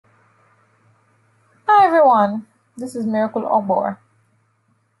everyone, this is Miracle Ogbor,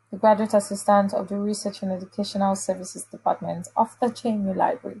 the Graduate Assistant of the Research and Educational Services Department of the JMU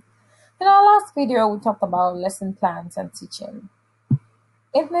Library. In our last video, we talked about lesson plans and teaching.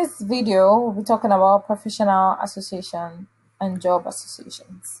 In this video, we'll be talking about professional association and job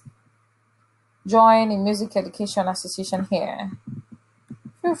associations. Join a music education association here.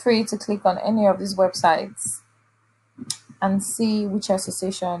 Feel free to click on any of these websites and see which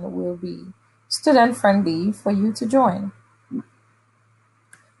association will be student-friendly for you to join.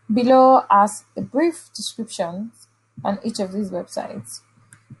 Below are a brief description on each of these websites.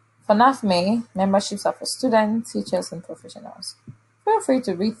 For NAFME, memberships are for students, teachers, and professionals. Feel free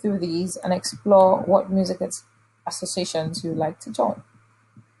to read through these and explore what music associations you'd like to join.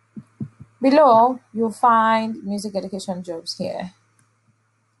 Below, you'll find music education jobs here.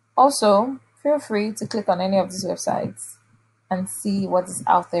 Also, feel free to click on any of these websites and see what is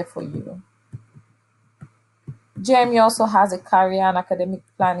out there for you. JMU also has a career and academic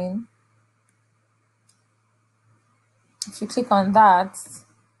planning. If you click on that,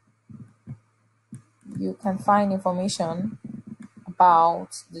 you can find information about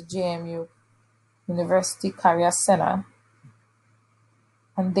the JMU University Career Center,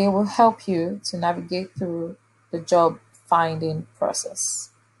 and they will help you to navigate through the job finding process.